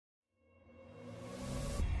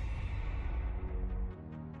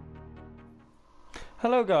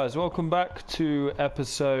Hello guys, welcome back to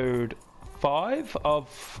episode 5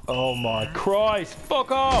 of... Oh my Christ, fuck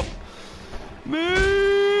off!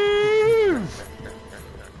 Move!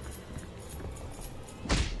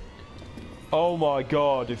 Oh my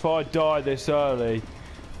god, if I die this early...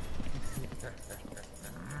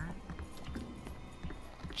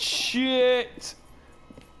 Shit!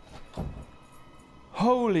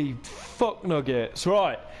 Holy fuck nuggets.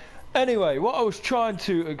 Right, anyway, what I was trying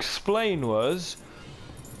to explain was...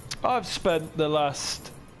 I've spent the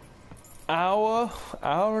last hour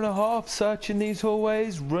and a half searching these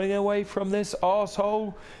hallways, running away from this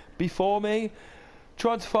arsehole before me,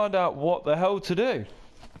 trying to find out what the hell to do.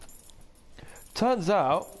 Turns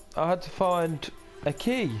out I had to find a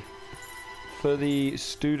key for the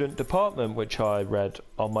student department, which I read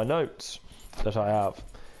on my notes that I have.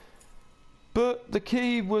 But the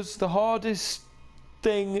key was the hardest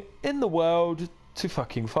thing in the world to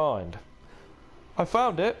fucking find. I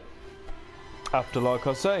found it after, like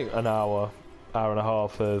I say, an hour and a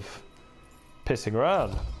half of pissing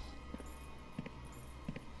around.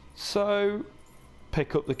 So,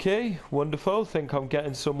 pick up the key, wonderful, think I'm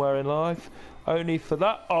getting somewhere in life, only for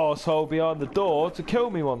that arsehole behind the door to kill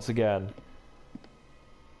me once again.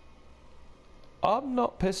 I'm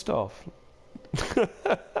not pissed off.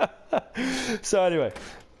 So anyway,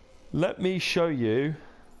 let me show you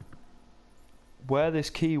where this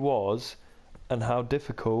key was and how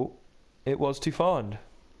difficult it was to find.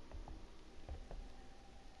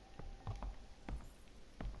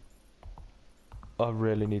 I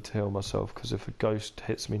really need to heal myself because if a ghost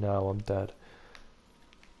hits me now, I'm dead.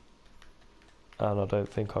 And I don't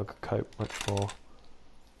think I could cope much more.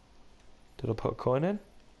 Did I put a coin in?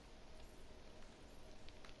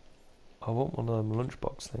 I want one of them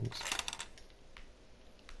lunchbox things.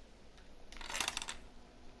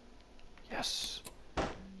 Yes.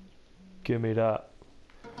 Give me that.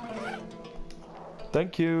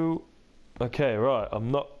 Thank you. Okay, right.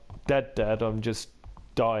 I'm not dead, I'm just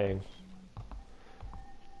dying.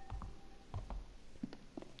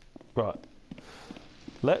 Right.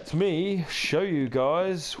 Let me show you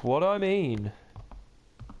guys what I mean.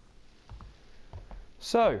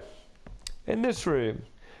 So, in this room,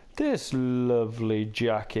 this lovely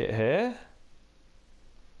jacket here,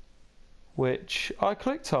 which I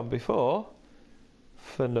clicked on before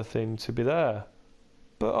for nothing to be there.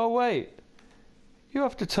 But oh wait, you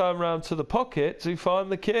have to turn around to the pocket to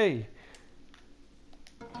find the key.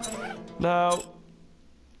 Now,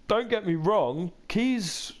 don't get me wrong,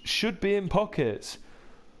 keys should be in pockets,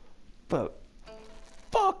 but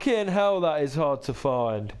fucking hell that is hard to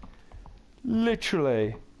find.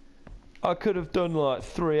 Literally, I could have done like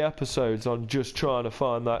 3 episodes on just trying to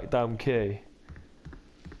find that damn key.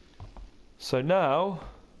 So now,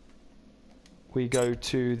 we go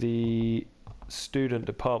to the student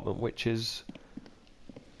department, which is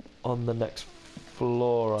on the next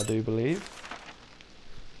floor, I do believe.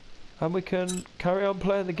 And we can carry on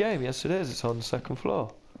playing the game. Yes, it is. It's on the 2nd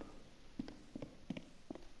floor.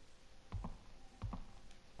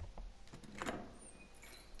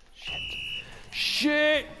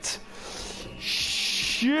 Shit!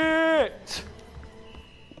 Shit!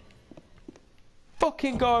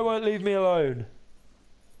 Fucking guy won't leave me alone.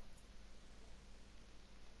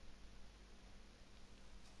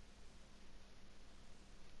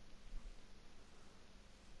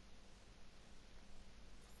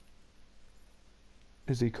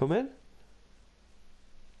 Is he coming?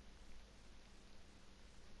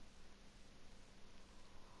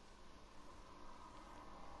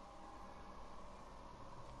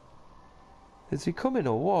 Is he coming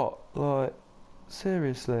or what? Like,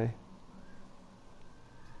 seriously?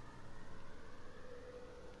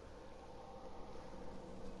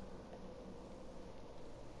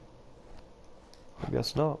 I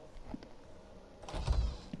guess not.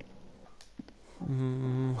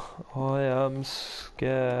 I am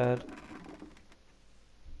scared.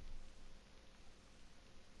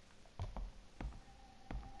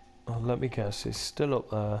 Oh, let me guess, he's still up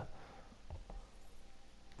there.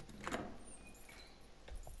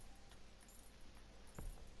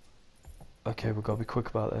 Okay, we've got to be quick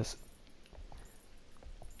about this.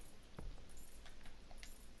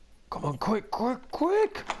 Come on, quick, quick,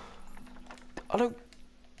 quick! I don't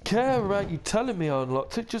care about you telling me I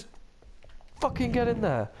unlocked it, just fucking get in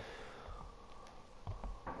there.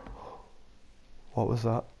 What was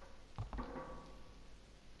that?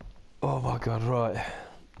 Oh my god, right.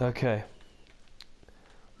 Okay.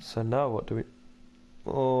 So now what do we...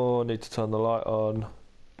 Oh, I need to turn the light on.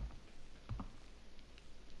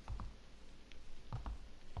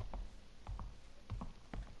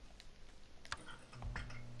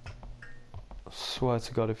 swear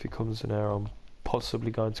to God, if he comes in here, I'm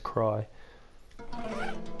possibly going to cry.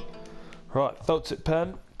 Right, felt tip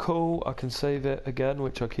pen. Cool, I can save it again,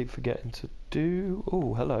 which I keep forgetting to do.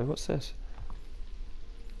 Oh, hello, what's this?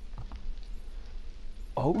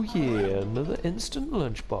 Oh yeah, another instant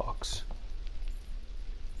lunchbox.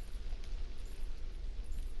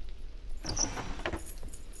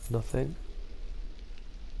 Nothing.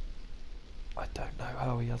 I don't know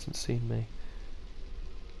how he hasn't seen me.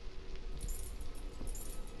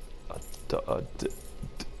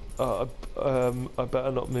 I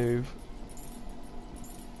better not move.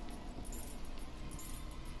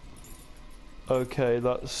 Okay,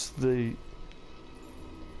 that's the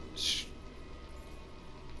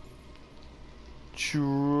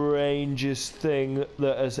strangest thing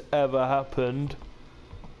that has ever happened.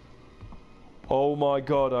 Oh my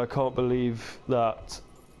God, I can't believe that.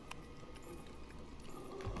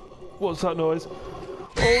 What's that noise?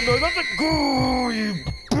 Oh no, that's a... Oh, you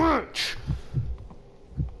bitch!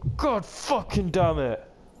 God fucking damn it.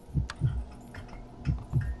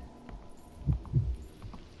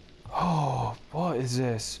 Oh, what is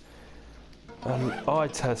this? An eye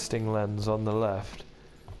testing lens on the left.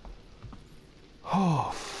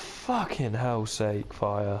 Oh, fucking hell's sake,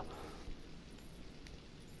 fire.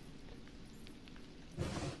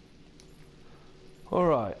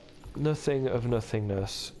 Alright, nothing of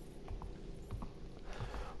nothingness.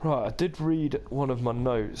 Right, I did read one of my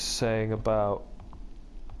notes saying about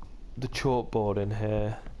the chalkboard in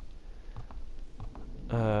here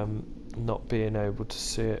not being able to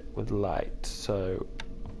see it with light, so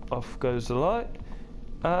off goes the light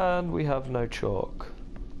and we have no chalk.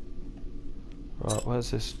 Right,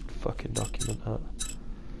 where's this fucking document at?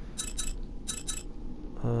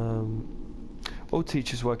 All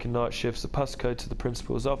teachers working night shifts. The passcode to the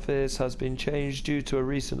principal's office has been changed due to a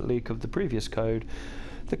recent leak of the previous code.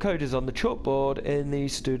 The code is on the chalkboard in the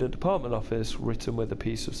student department office, written with a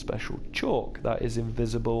piece of special chalk that is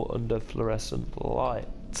invisible under fluorescent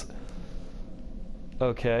light.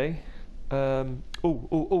 Okay.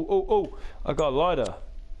 Oh! I got a lighter.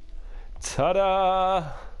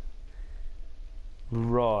 Ta-da!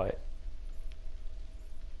 Right.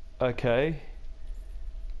 Okay.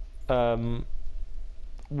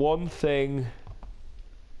 One thing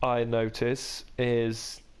I notice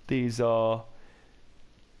is these are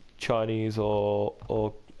Chinese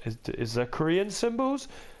or is there Korean symbols?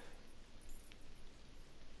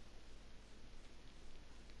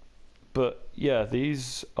 But yeah,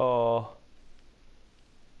 these are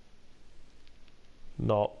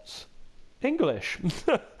not English.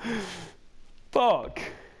 Fuck.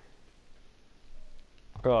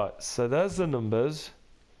 Right, so there's the numbers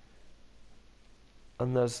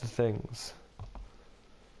and there's the things.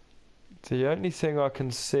 The only thing I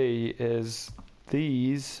can see is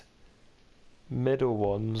these middle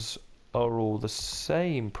ones are all the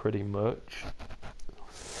same pretty much.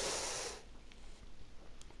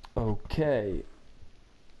 Okay.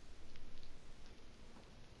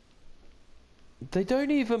 They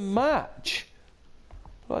don't even match.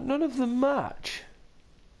 Like, none of them match.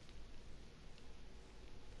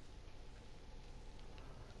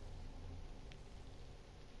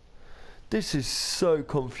 This is so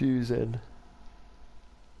confusing.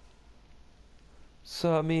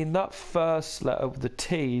 So, I mean, that first letter of the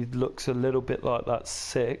T looks a little bit like that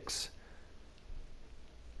 6.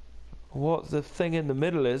 What the thing in the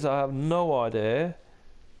middle is, I have no idea.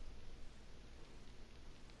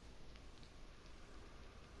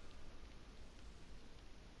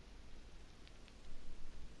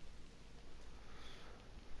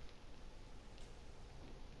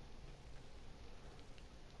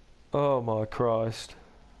 Oh my Christ.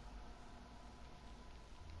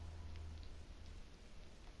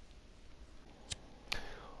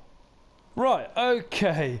 Right,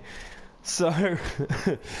 okay. So,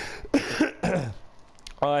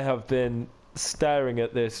 I have been staring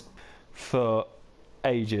at this for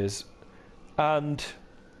ages, and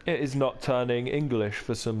it is not turning English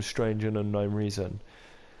for some strange and unknown reason.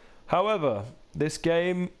 However, this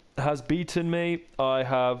game has beaten me. I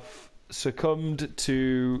have succumbed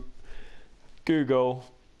to Google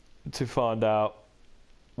to find out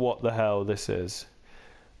what the hell this is.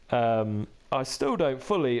 I still don't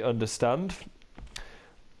fully understand.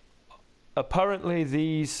 Apparently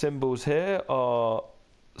these symbols here are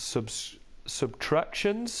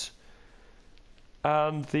subtractions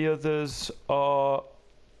and the others are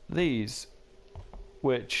these,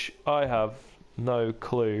 which I have no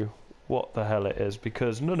clue what the hell it is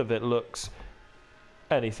because none of it looks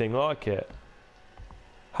anything like it.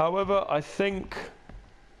 However, I think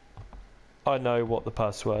I know what the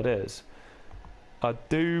password is. I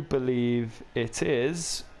do believe it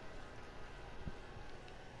is.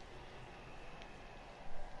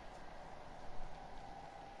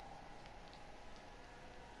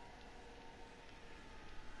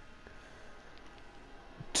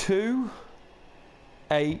 Two,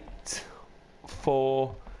 8,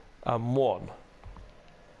 4, and 1.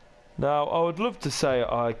 Now, I would love to say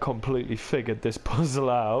I completely figured this puzzle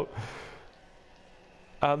out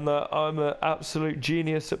and that I'm an absolute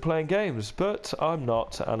genius at playing games, but I'm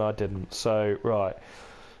not, and I didn't. So, right.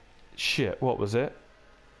 Shit, what was it?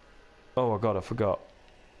 Oh my god, I forgot.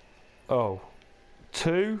 Oh.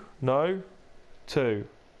 2, no, 2.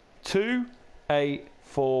 2, 8,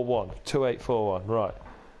 4, 1. 2, 8, 4, 1, right.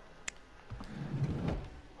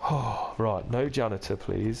 Oh, right, no janitor,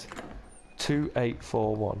 please. 2, 8,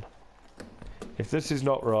 4, 1. If this is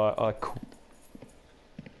not right,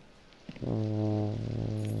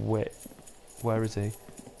 wait, where is he?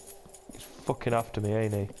 He's fucking after me,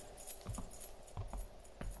 ain't he?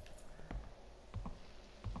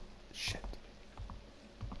 Shit.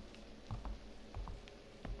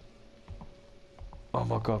 Oh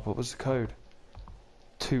my god, what was the code?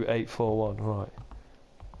 2841, right.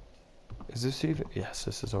 Is this even? Yes,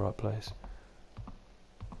 this is the right place.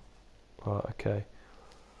 Right, okay.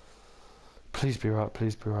 Please be right,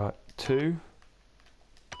 please be right. 2,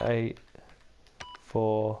 8,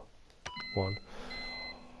 4, 1.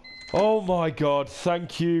 Oh my god,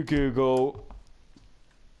 thank you, Google.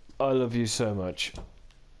 I love you so much.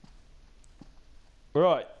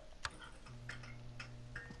 Right.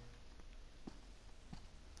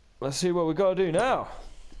 Let's see what we gotta do now.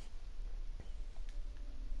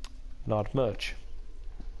 Not much.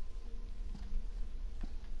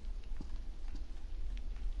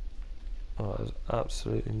 Oh, there's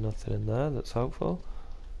absolutely nothing in there that's helpful.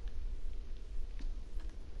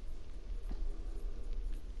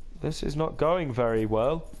 This is not going very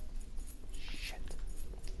well. Shit.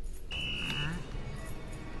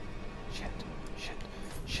 Shit. Shit.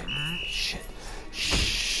 Shit. Shit.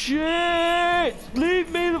 Shit!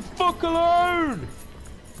 Leave me the fuck alone!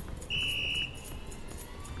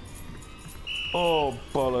 Oh,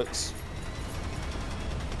 bollocks.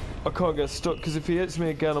 I can't get stuck because if he hits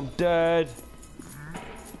me again, I'm dead.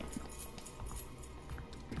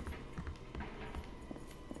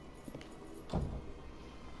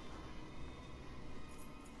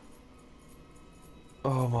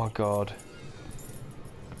 Oh my god.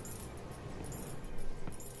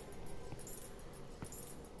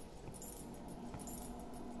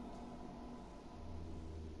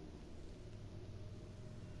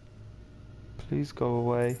 Please go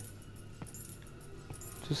away.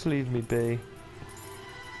 Just leave me be.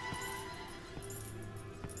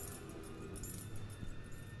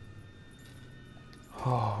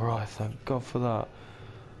 Oh, right, thank God for that.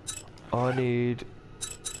 I need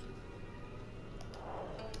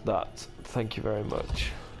that. Thank you very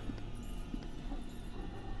much.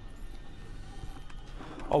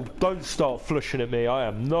 Oh, don't start flushing at me. I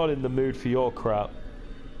am not in the mood for your crap.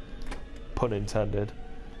 Pun intended.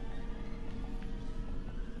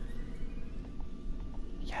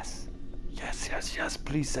 Yes. Yes, yes, yes.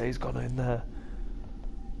 Please say he's gone in there.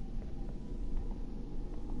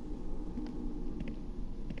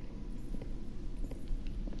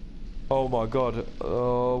 Oh my god.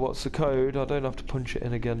 What's the code? I don't have to punch it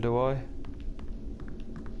in again, do I?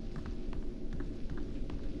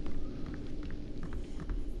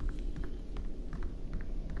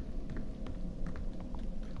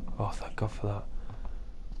 Oh, thank God for that.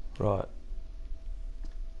 Right.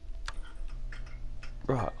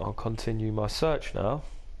 Right, I'll continue my search now.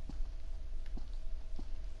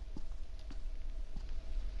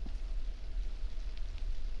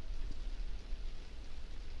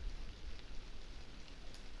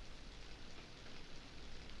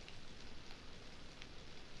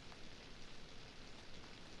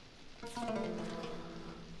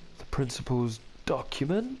 The principal's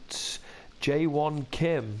document. J1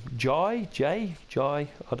 Kim. Jai?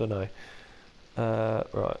 I don't know.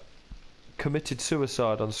 Right. Committed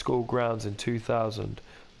suicide on school grounds in 2000.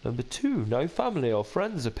 Number 2. No family or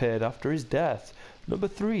friends appeared after his death. Number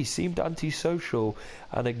 3. Seemed antisocial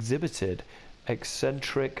and exhibited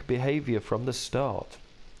eccentric behaviour from the start.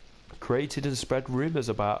 Created and spread rumours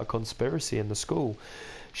about a conspiracy in the school.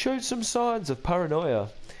 Showed some signs of paranoia.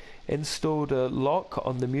 Installed a lock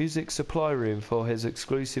on the music supply room for his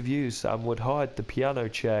exclusive use and would hide the piano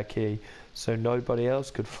chair key so nobody else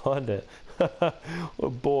could find it. What a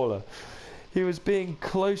baller. He was being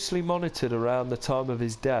closely monitored around the time of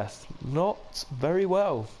his death. Not very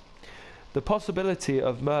well. The possibility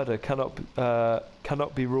of murder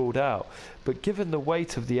cannot be ruled out, but given the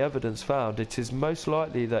weight of the evidence found, it is most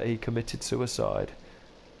likely that he committed suicide.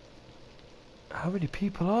 How many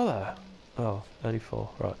people are there? Oh, only 4.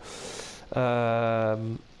 Right.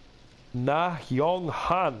 Na Yong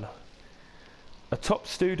Han. A top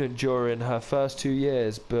student during her first 2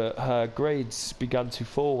 years, but her grades began to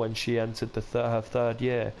fall when she entered her 3rd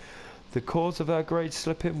year. The cause of her grade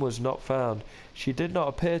slipping was not found. She did not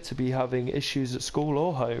appear to be having issues at school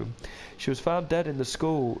or home. She was found dead in the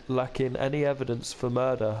school, lacking any evidence for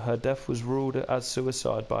murder. Her death was ruled as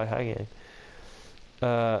suicide by hanging.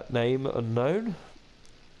 Name unknown?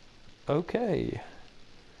 Okay.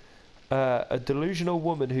 A delusional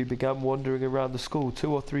woman who began wandering around the school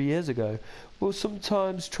 2 or 3 years ago will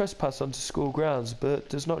sometimes trespass onto school grounds, but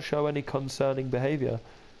does not show any concerning behaviour.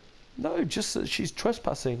 No, just that she's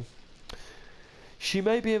trespassing. She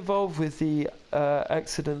may be involved with the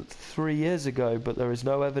accident 3 years ago, but there is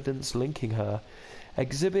no evidence linking her.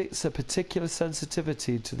 Exhibits a particular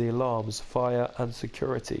sensitivity to the alarms, fire and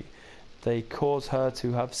security. They cause her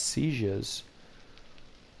to have seizures.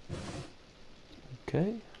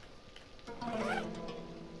 Okay. A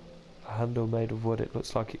handle made of wood. It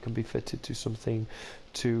looks like it can be fitted to something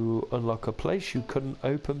to unlock a place you couldn't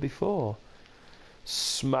open before.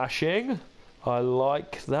 Smashing. I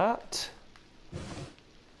like that.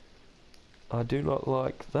 I do not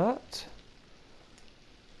like that.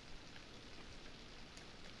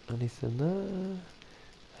 Anything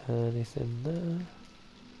there? Anything there?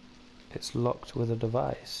 It's locked with a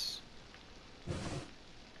device.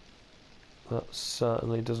 That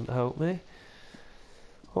certainly doesn't help me.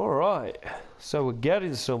 Alright, so we're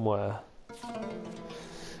getting somewhere.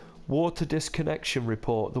 Water disconnection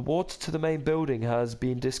report. The water to the main building has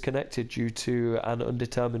been disconnected due to an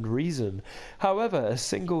undetermined reason. However, a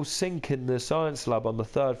single sink in the science lab on the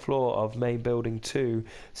 3rd floor of main building 2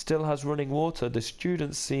 still has running water. The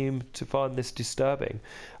students seem to find this disturbing.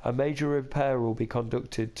 A major repair will be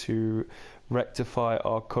conducted to rectify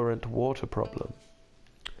our current water problem.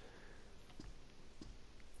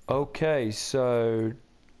 Okay, so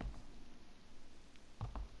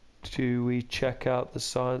do we check out the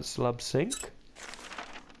science lab sink?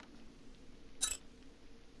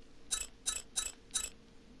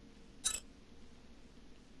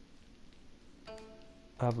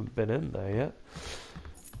 I haven't been in there yet.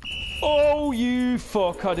 Oh, you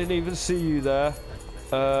fuck, I didn't even see you there.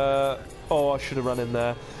 Oh, I should have run in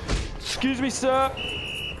there. Excuse me, sir.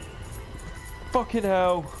 Fucking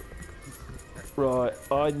hell. Right,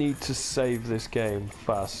 I need to save this game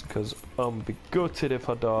fast, because I'm be gutted if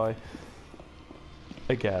I die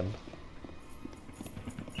again.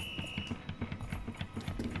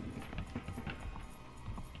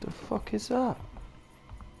 The fuck is that?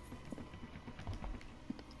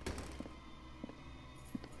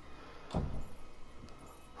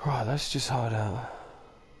 Right, let's just hide out.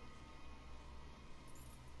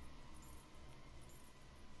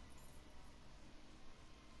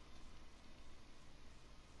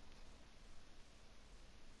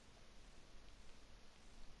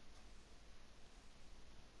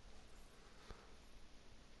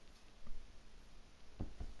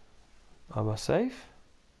 Am I safe?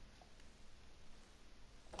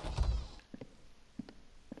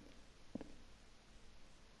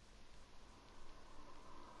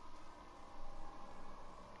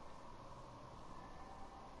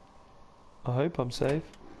 I hope I'm safe.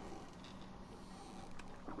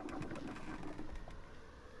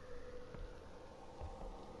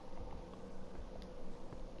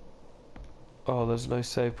 Oh, there's no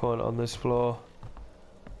save point on this floor.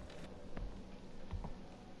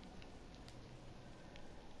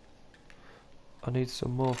 I need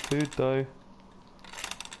some more food though.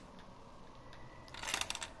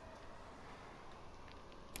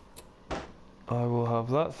 I will have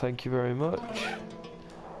that, thank you very much.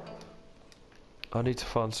 I need to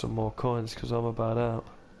find some more coins because I'm about out.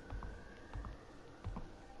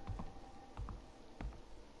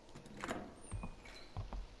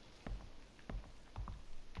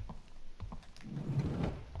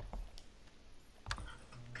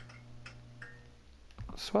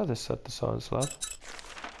 I swear this said the science lab.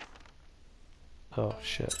 Oh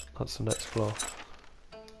shit, that's the next floor.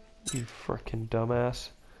 You frickin' dumbass.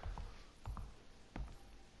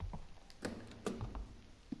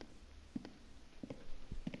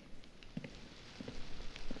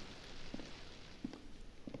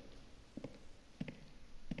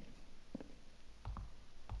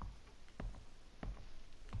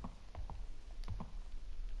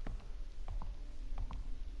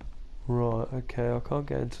 Right, okay, I can't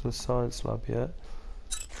get into the science lab yet.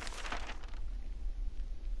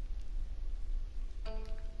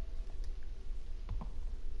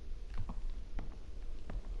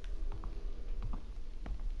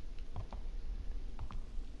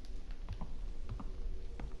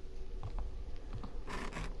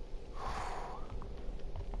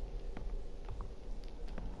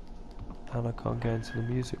 And I can't get into the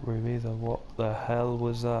music room either. What the hell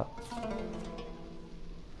was that?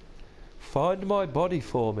 Find my body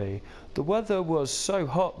for me. The weather was so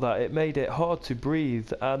hot that it made it hard to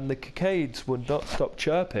breathe, and the cicadas would not stop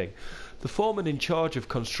chirping. The foreman in charge of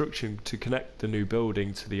construction to connect the new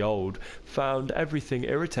building to the old found everything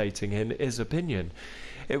irritating in his opinion.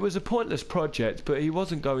 It was a pointless project, but he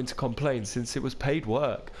wasn't going to complain since it was paid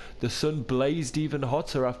work. The sun blazed even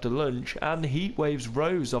hotter after lunch, and heat waves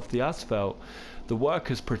rose off the asphalt. The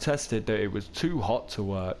workers protested that it was too hot to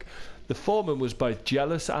work. The foreman was both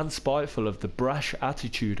jealous and spiteful of the brash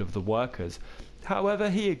attitude of the workers. However,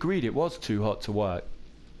 he agreed it was too hot to work.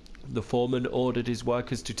 The foreman ordered his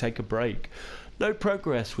workers to take a break. No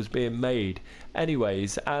progress was being made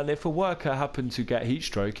anyways, and if a worker happened to get heat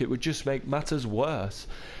stroke, it would just make matters worse.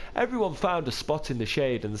 Everyone found a spot in the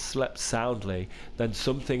shade and slept soundly. Then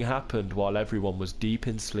something happened while everyone was deep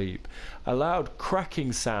in sleep. A loud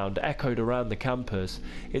cracking sound echoed around the campus.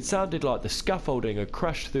 It sounded like the scaffolding had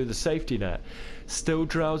crashed through the safety net. Still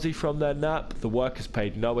drowsy from their nap, the workers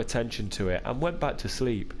paid no attention to it and went back to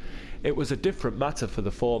sleep. It was a different matter for the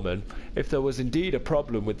foreman. If there was indeed a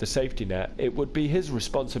problem with the safety net, it would be his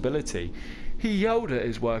responsibility. He yelled at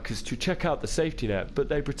his workers to check out the safety net, but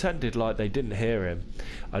they pretended like they didn't hear him.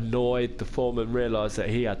 Annoyed, the foreman realised that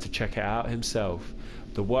he had to check it out himself.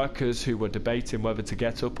 The workers, who were debating whether to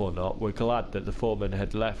get up or not, were glad that the foreman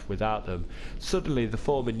had left without them. Suddenly the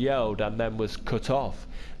foreman yelled and then was cut off,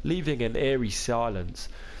 leaving an eerie silence.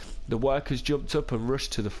 The workers jumped up and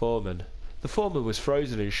rushed to the foreman. The foreman was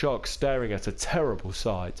frozen in shock, staring at a terrible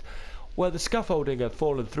sight. Where the scaffolding had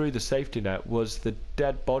fallen through the safety net was the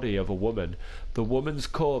dead body of a woman. The woman's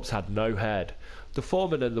corpse had no head. The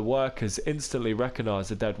foreman and the workers instantly recognised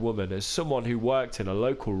the dead woman as someone who worked in a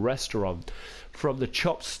local restaurant. From the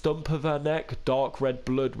chopped stump of her neck, dark red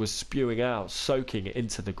blood was spewing out, soaking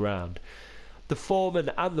into the ground. The foreman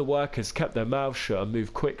and the workers kept their mouths shut and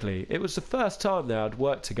moved quickly. It was the first time they had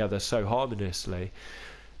worked together so harmoniously.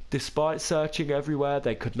 Despite searching everywhere,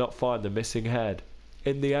 they could not find the missing head.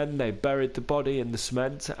 In the end, they buried the body in the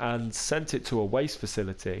cement and sent it to a waste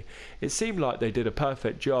facility. It seemed like they did a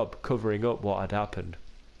perfect job covering up what had happened.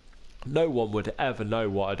 No one would ever know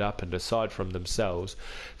what had happened aside from themselves.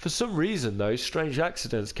 For some reason, though, strange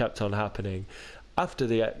accidents kept on happening after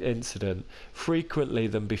the incident, frequently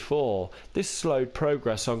than before. This slowed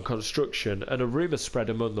progress on construction, and a rumour spread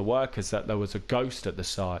among the workers that there was a ghost at the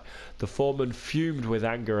site. The foreman fumed with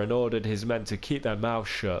anger and ordered his men to keep their mouths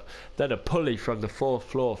shut. Then a pulley from the fourth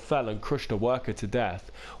floor fell and crushed a worker to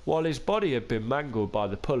death. While his body had been mangled by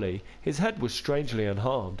the pulley, his head was strangely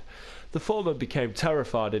unharmed. The foreman became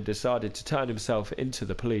terrified and decided to turn himself into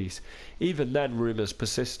the police. Even then, rumours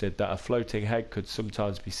persisted that a floating head could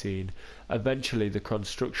sometimes be seen. Eventually, the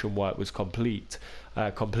construction work was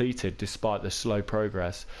completed despite the slow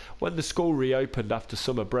progress. When the school reopened after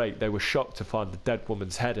summer break, they were shocked to find the dead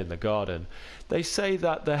woman's head in the garden. They say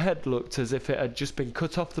that the head looked as if it had just been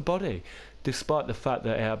cut off the body, despite the fact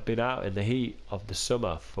that it had been out in the heat of the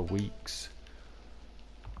summer for weeks.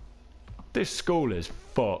 This school is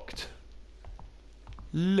fucked.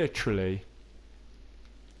 Literally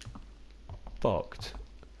fucked.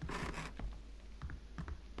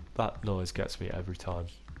 That noise gets me every time.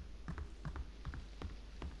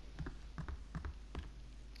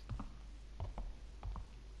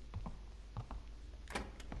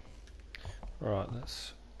 Right,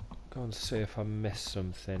 let's go and see if I missed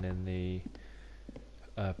something in the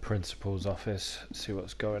principal's office. See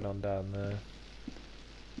what's going on down there.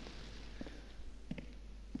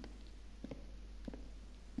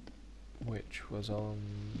 Which was on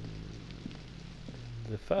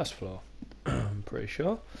the first floor, I'm pretty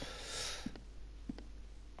sure.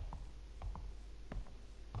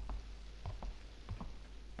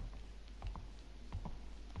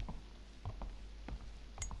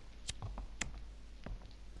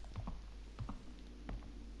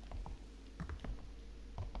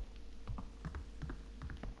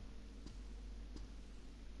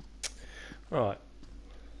 Right,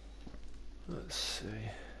 let's see.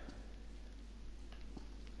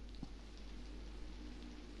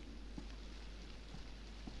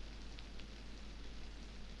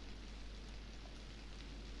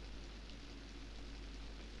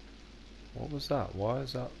 What was that? Why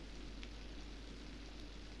is that?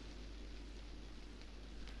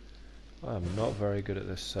 I'm not very good at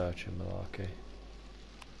this searching malarkey.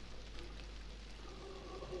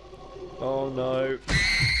 Oh no.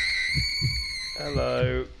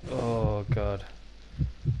 Hello. Oh god.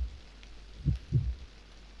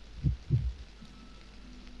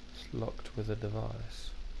 It's locked with a device.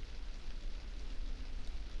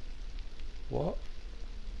 What?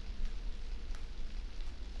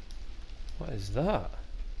 What is that?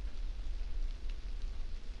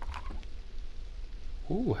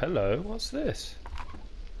 Ooh, hello. What's this?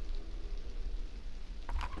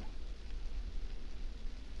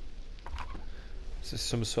 Is this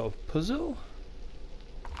some sort of puzzle?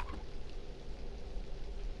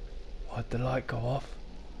 Why'd the light go off?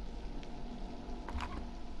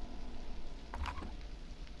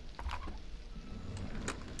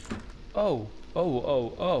 Oh,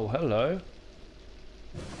 hello.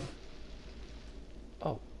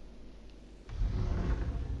 Oh.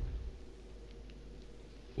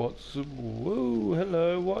 Whoa,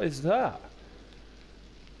 hello, what is that?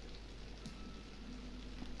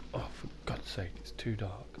 Oh, for God's sake, it's too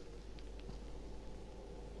dark.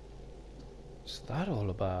 What's that all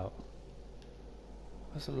about?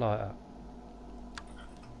 Where's the light at?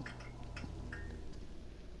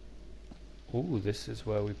 Ooh, this is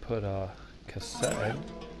where we put our cassette in.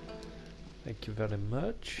 Thank you very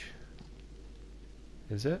much.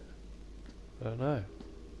 Is it? I don't know.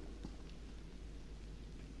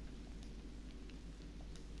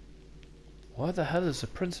 Why the hell has the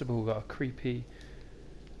principal got a creepy...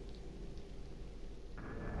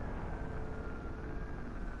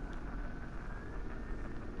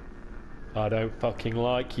 I don't fucking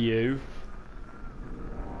like you.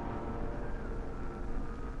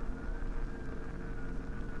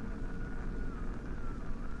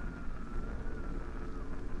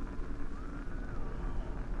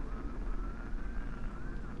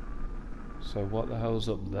 So what the hell's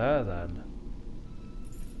up there then?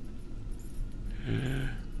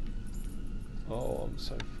 Oh, I'm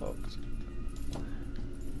so fucked.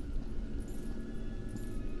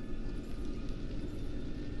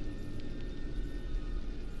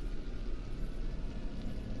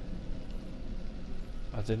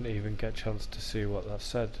 I didn't even get a chance to see what that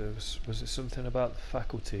said. Was it something about the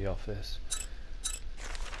faculty office?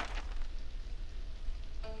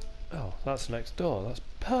 Oh, that's next door. That's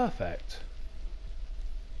perfect.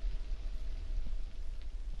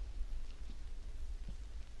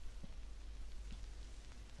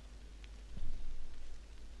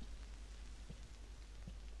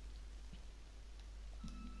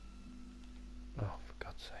 Oh, for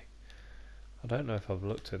God's sake. I don't know if I've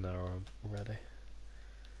looked in there already.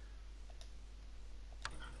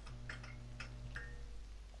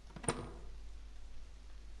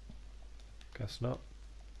 Guess not.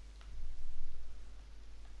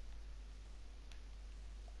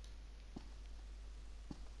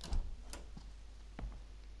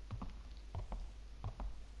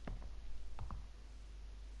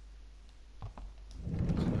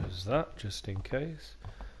 Close that just in case.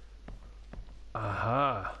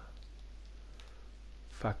 Aha!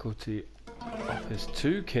 Faculty Office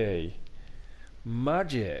 2 key.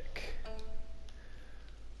 Magic!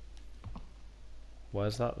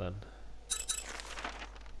 Where's that then?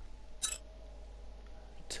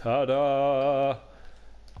 Ta-da!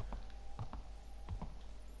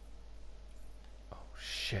 Oh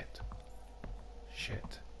shit.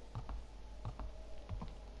 Shit.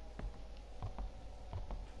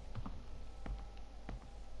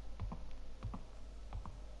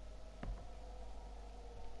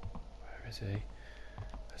 Where is he?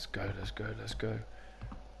 Let's go, let's go, let's go.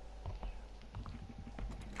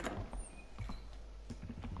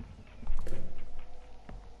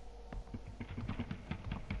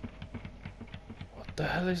 What the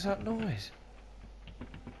hell is that noise?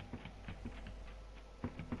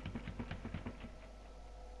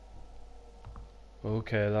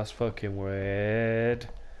 Okay, that's fucking weird.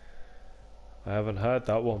 I haven't heard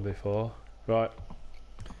that one before. Right.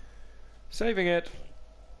 Saving it.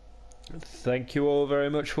 Thank you all very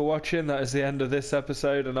much for watching. That is the end of this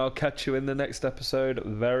episode, and I'll catch you in the next episode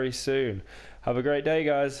very soon. Have a great day,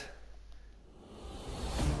 guys.